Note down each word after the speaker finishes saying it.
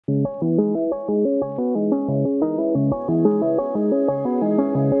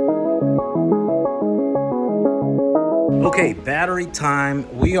Okay, battery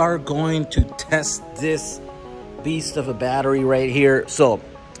time. We are going to test this beast of a battery right here. So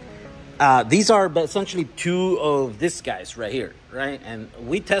these are essentially two of this guys right here, right? And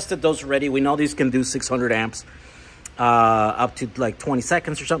we tested those already. We know these can do 600 amps up to like 20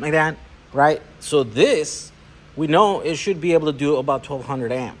 seconds or something like that, right? So this, we know it should be able to do about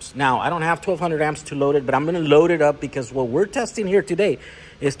 1200 amps. Now, I don't have 1200 amps to load it, but I'm going to load it up because what we're testing here today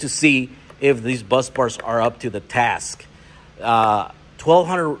is to see if these bus bars are up to the task.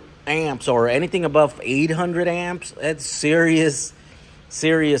 1200 amps or anything above 800 amps, that's serious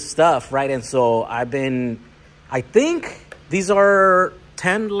stuff, right? And so I think these are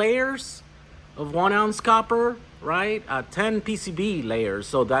 10 layers of 1 ounce copper, right? 10 PCB layers,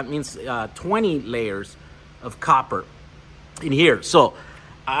 so that means 20 layers of copper in here. So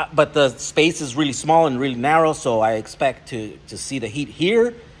but the space is really small and really narrow, so I expect to see the heat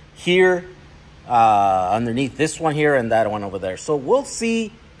here, underneath this one here, and that one over there. So we'll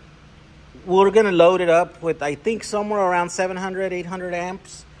see. We're gonna load it up with, I think, somewhere around 700, 800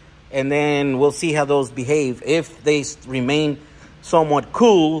 amps, and then we'll see how those behave. If they remain somewhat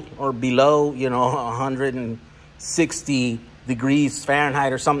cool or below, 160 degrees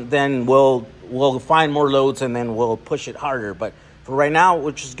Fahrenheit or something, then we'll find more loads and then we'll push it harder. But for right now,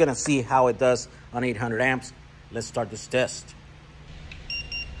 we're just gonna see how it does on 800 amps. Let's start this test.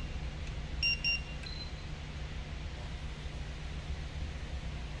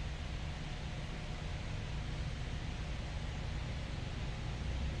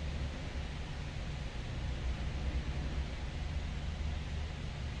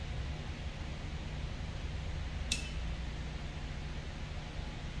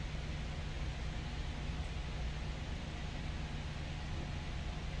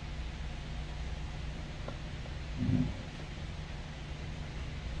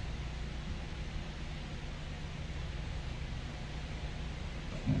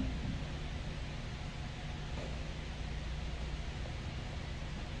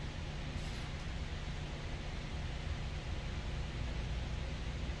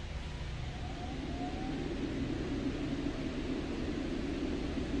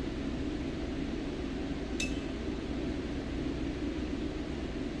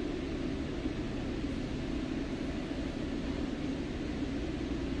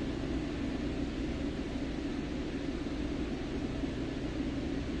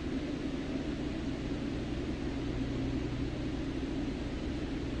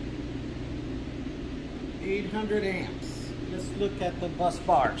 .800 amps. Let's look at the bus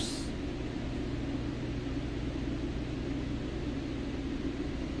bars.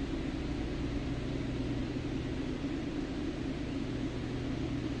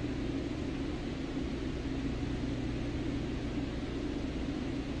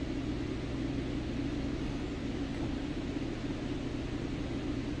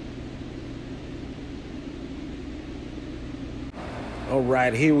 All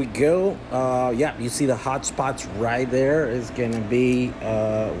right, here we go. Yeah, you see the hot spots right there is gonna be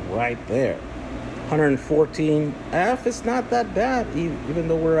right there. 114 F is not that bad, even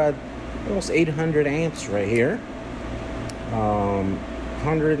though we're at almost 800 amps right here.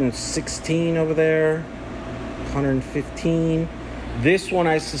 116 over there, 115. This one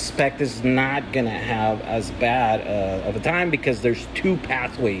I suspect is not gonna have as bad of a time because there's two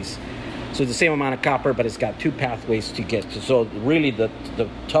pathways. So it's the same amount of copper, but it's got two pathways to get to. So really the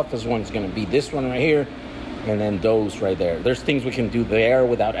toughest one is going to be this one right here, and then those right there. There's things we can do there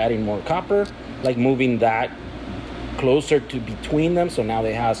without adding more copper, like moving that closer to between them. So now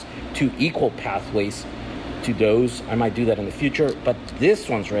it has two equal pathways to those. I might do that in the future, but these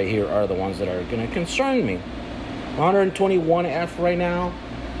ones right here are the ones that are going to concern me. 121 F right now,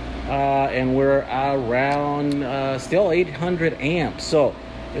 and we're around still 800 amps. So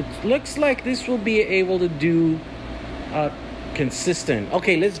it looks like this will be able to do consistent.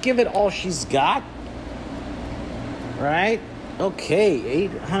 Okay, let's give it all she's got. Right? Okay,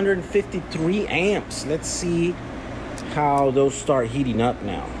 853 amps. Let's see how those start heating up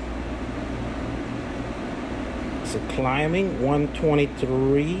now. So climbing,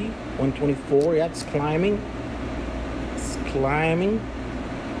 123, 124. Yeah, it's climbing. It's climbing.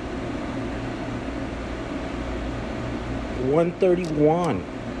 131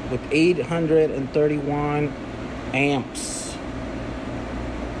 with 831 amps.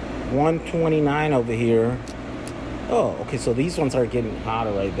 129 over here. Oh, okay, so these ones are getting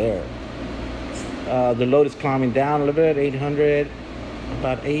hotter right there. The load is climbing down a little bit, 800,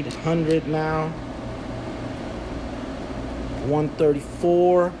 about 800 now.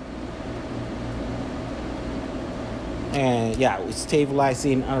 134. And yeah, it's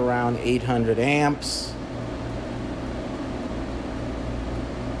stabilizing around 800 amps.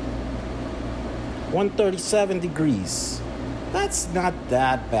 137 degrees. That's not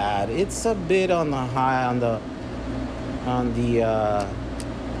that bad. It's a bit on the high, on the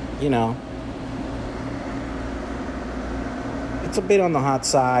you know, it's a bit on the hot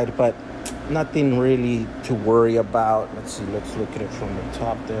side, but nothing really to worry about. Let's see, let's look at it from the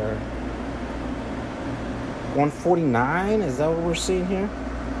top there. 149, is that what we're seeing here?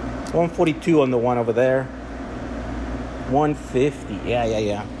 142 on the one over there. 150,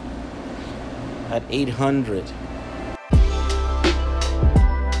 yeah. At 800.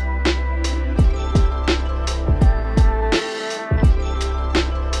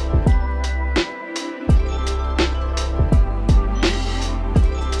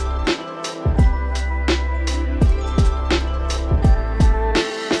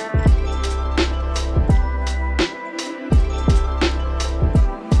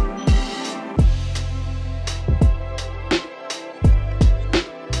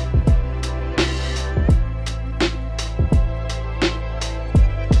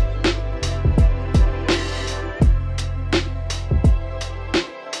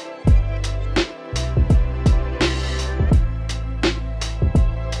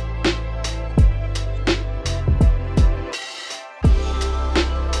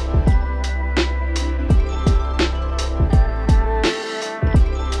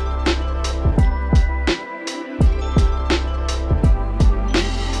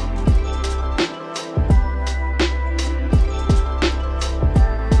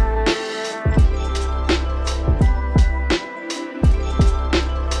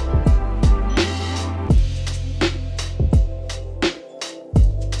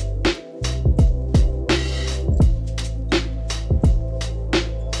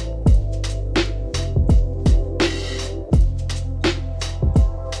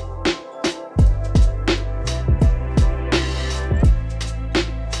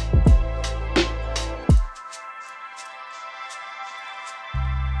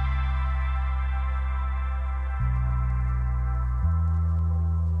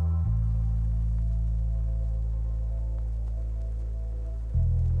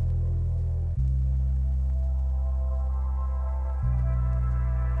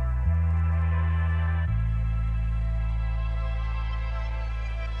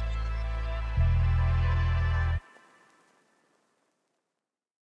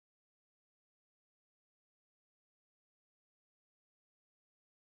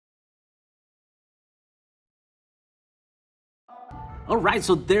 All right,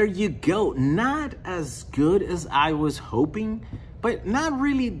 so there you go. Not as good as I was hoping, but not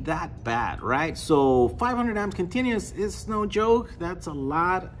really that bad, right? So 500 amps continuous is no joke. That's a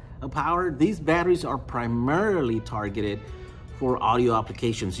lot of power. These batteries are primarily targeted for audio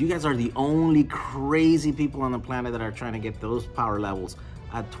applications. You guys are the only crazy people on the planet that are trying to get those power levels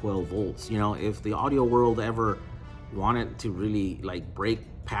at 12 volts. You know, if the audio world ever wanted to really like break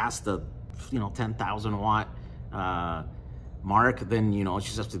past the, 10,000 watt mark, then all you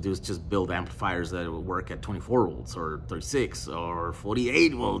just have to do is just build amplifiers that will work at 24 volts or 36 or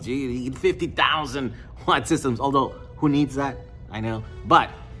 48 volts. You need 50,000 watt systems, although who needs that? I know,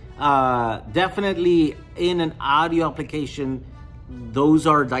 but definitely in an audio application, those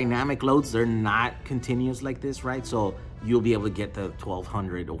are dynamic loads. They're not continuous like this, right? So you'll be able to get the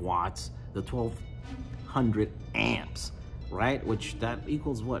 1200 watts, the 1200 amps, right? Which that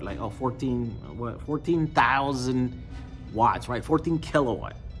equals what, like 14,000 watts, right? 14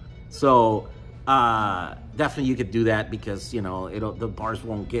 kilowatt. So definitely you could do that because the bars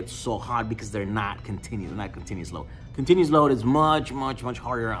won't get so hot because they're not continuous. They're not continuous load. Continuous load is much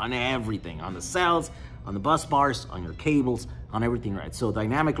harder on everything, on the cells, on the bus bars, on your cables, on everything, right? So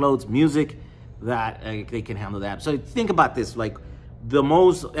dynamic loads, music, that they can handle that. So think about this, like the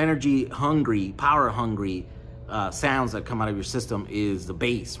most energy hungry, power hungry sounds that come out of your system is the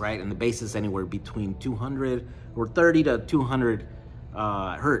bass, right? And the bass is anywhere between 200 or 30 to 200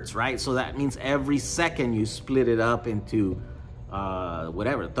 hertz, right? So that means every second you split it up into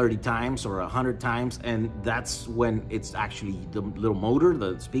whatever, 30 times or 100 times, and that's when it's actually the little motor,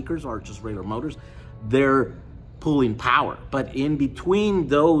 the speakers are just regular motors, they're pulling power. But in between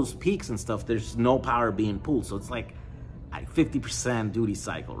those peaks and stuff, there's no power being pulled. So it's like 50% duty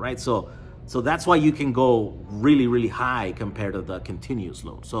cycle, right? So that's why you can go really high compared to the continuous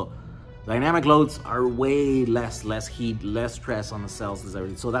load. So dynamic loads are way less heat, less stress on the cells, and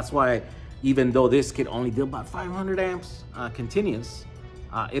everything. So that's why, even though this can only do about 500 amps continuous,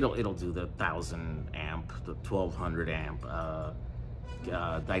 it'll do the 1000 amp, the 1200 amp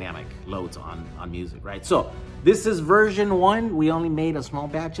dynamic loads on music, right? So this is version 1. We only made a small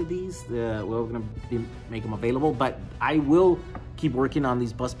batch of these. We're gonna make them available, but I will keep working on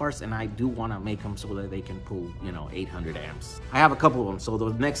these bus bars, and I do want to make them so that they can pull, you know, 800 amps. I have a couple of them, so the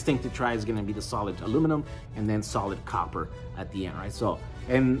next thing to try is gonna be the solid aluminum and then solid copper at the end, right? So,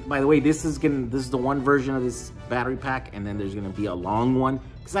 and by the way, this is the one version of this battery pack, and then there's gonna be a long one,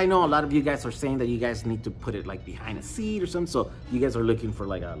 because I know a lot of you guys are saying that you guys need to put it like behind a seat or something, so you guys are looking for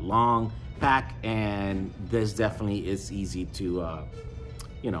like a long pack, and this definitely is easy to,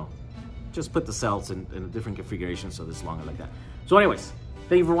 you know, just put the cells in a different configuration so it's longer like that. So anyways,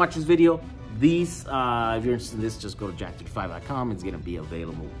 thank you for watching this video. These, if you're interested in this, just go to jack35.com. It's gonna be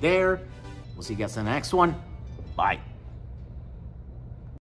available there. We'll see you guys in the next one. Bye.